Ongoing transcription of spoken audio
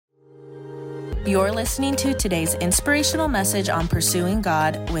You're listening to today's inspirational message on Pursuing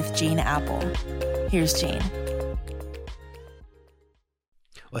God with Gene Apple. Here's Gene.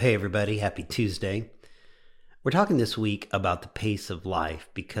 Well, hey everybody, happy Tuesday. We're talking this week about the pace of life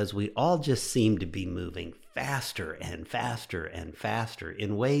because we all just seem to be moving faster and faster and faster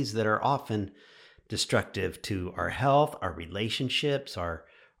in ways that are often destructive to our health, our relationships, our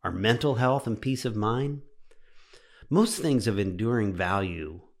mental health and peace of mind. Most things of enduring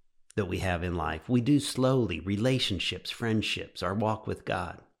value that we have in life, we do slowly: relationships, friendships, our walk with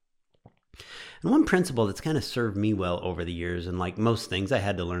God. And one principle that's kind of served me well over the years, and like most things I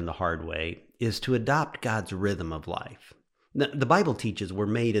had to learn the hard way, is to adopt God's rhythm of life. The Bible teaches we're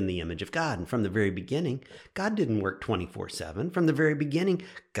made in the image of God, and from the very beginning, God didn't work 24/7. From the very beginning,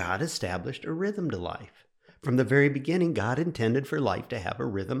 God established a rhythm to life. From the very beginning, God intended for life to have a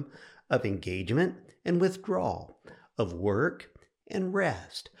rhythm of engagement and withdrawal, of work and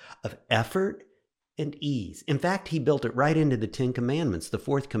rest, of effort and ease. In fact, he built it right into the Ten Commandments. The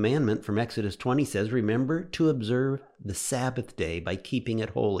fourth commandment from Exodus 20 says, "Remember to observe the Sabbath day by keeping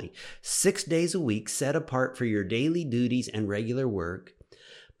it holy. 6 days a week set apart for your daily duties and regular work.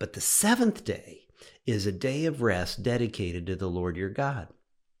 But the seventh day is a day of rest dedicated to the Lord your God."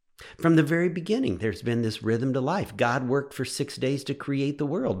 From the very beginning, there's been this rhythm to life. God worked for 6 days to create the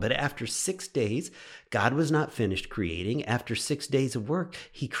world, but after 6 days, God was not finished creating. After 6 days of work,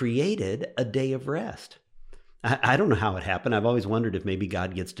 he created a day of rest. I don't know how it happened. I've always wondered if maybe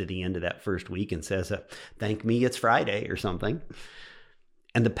God gets to the end of that first week and says, "Thank me, it's Friday," or something.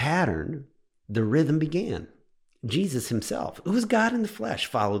 And the pattern, the rhythm began. Jesus himself, who was God in the flesh,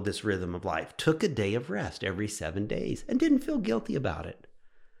 followed this rhythm of life, took a day of rest every 7 days, and didn't feel guilty about it.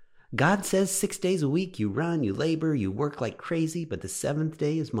 God says 6 days a week you run, you labor, you work like crazy, but the seventh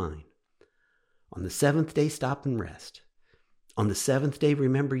day is mine. On the seventh day, stop and rest. On the seventh day,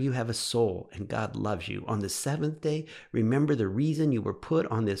 remember you have a soul and God loves you. On the seventh day, remember the reason you were put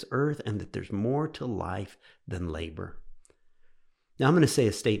on this earth and that there's more to life than labor. Now, I'm going to say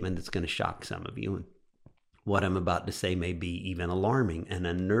a statement that's going to shock some of you. And what I'm about to say may be even alarming and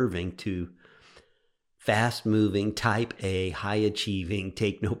unnerving to fast-moving, type A, high-achieving,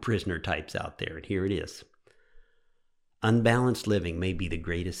 take-no-prisoner types out there. And here it is. Unbalanced living may be the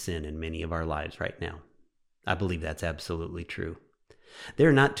greatest sin in many of our lives right now. I believe that's absolutely true. There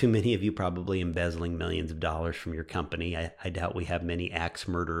are not too many of you probably embezzling millions of dollars from your company. I doubt we have many axe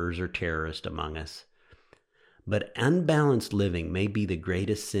murderers or terrorists among us. But unbalanced living may be the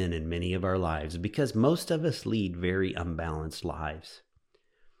greatest sin in many of our lives because most of us lead very unbalanced lives.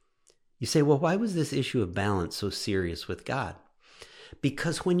 You say, well, why was this issue of balance so serious with God?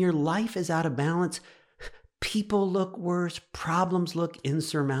 Because when your life is out of balance, people look worse, problems look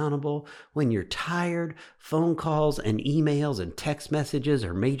insurmountable. When you're tired, phone calls and emails and text messages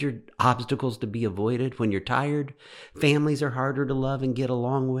are major obstacles to be avoided. When you're tired, families are harder to love and get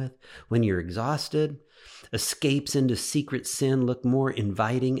along with. When you're exhausted, escapes into secret sin look more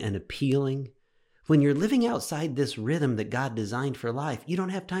inviting and appealing. When you're living outside this rhythm that God designed for life, you don't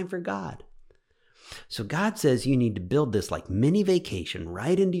have time for God. So God says you need to build this like mini vacation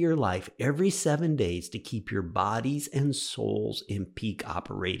right into your life every 7 days to keep your bodies and souls in peak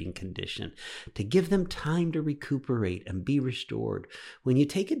operating condition, to give them time to recuperate and be restored. When you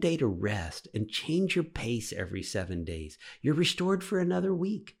take a day to rest and change your pace every 7 days, you're restored for another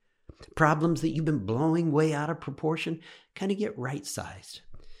week. Problems that you've been blowing way out of proportion kind of get right-sized.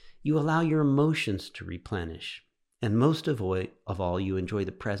 You allow your emotions to replenish. And most of all, you enjoy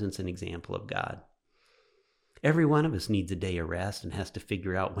the presence and example of God. Every one of us needs a day of rest and has to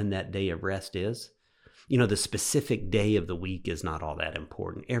figure out when that day of rest is. You know, the specific day of the week is not all that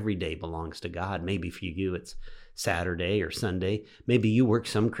important. Every day belongs to God. Maybe for you it's Saturday or Sunday. Maybe you work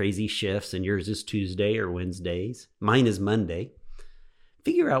some crazy shifts and yours is Tuesday or Wednesdays. Mine is Monday.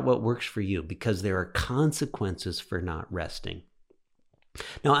 Figure out what works for you because there are consequences for not resting.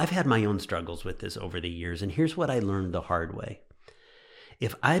 Now, I've had my own struggles with this over the years, and here's what I learned the hard way.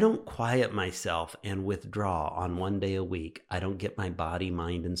 If I don't quiet myself and withdraw on 1 day a week, I don't get my body,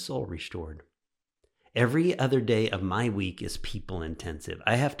 mind, and soul restored. Every other day of my week is people intensive.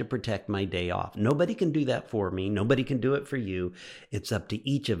 I have to protect my day off. Nobody can do that for me. Nobody can do it for you. It's up to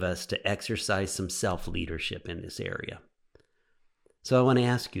each of us to exercise some self-leadership in this area. So I want to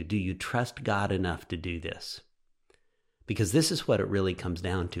ask you, do you trust God enough to do this? Because this is what it really comes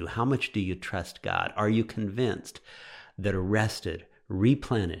down to. How much do you trust God? Are you convinced that a rested,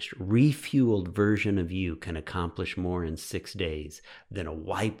 replenished, refueled version of you can accomplish more in 6 days than a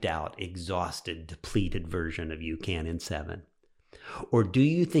wiped out, exhausted, depleted version of you can in 7? Or do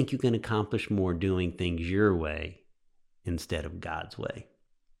you think you can accomplish more doing things your way instead of God's way?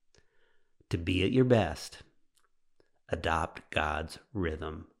 to be at your best, adopt God's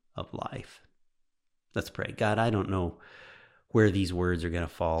rhythm of life. Let's pray. God, I don't know where these words are going to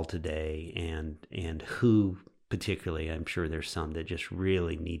fall today and who particularly. I'm sure there's some that just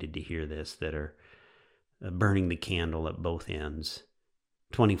really needed to hear this, that are burning the candle at both ends,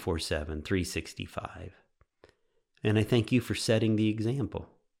 24/7, 365. And I thank you for setting the example.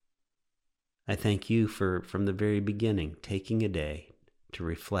 I thank you for, from the very beginning, taking a day to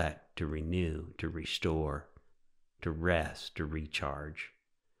reflect, to renew, to restore, to rest, to recharge.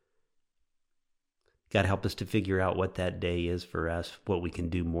 God, help us to figure out what that day is for us, what we can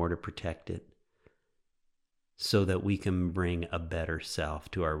do more to protect it, so that we can bring a better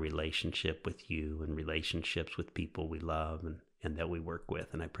self to our relationship with you and relationships with people we love and that we work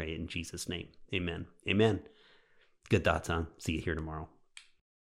with. And I pray it in Jesus' name. Amen. Amen. Good thoughts, on. See you here tomorrow.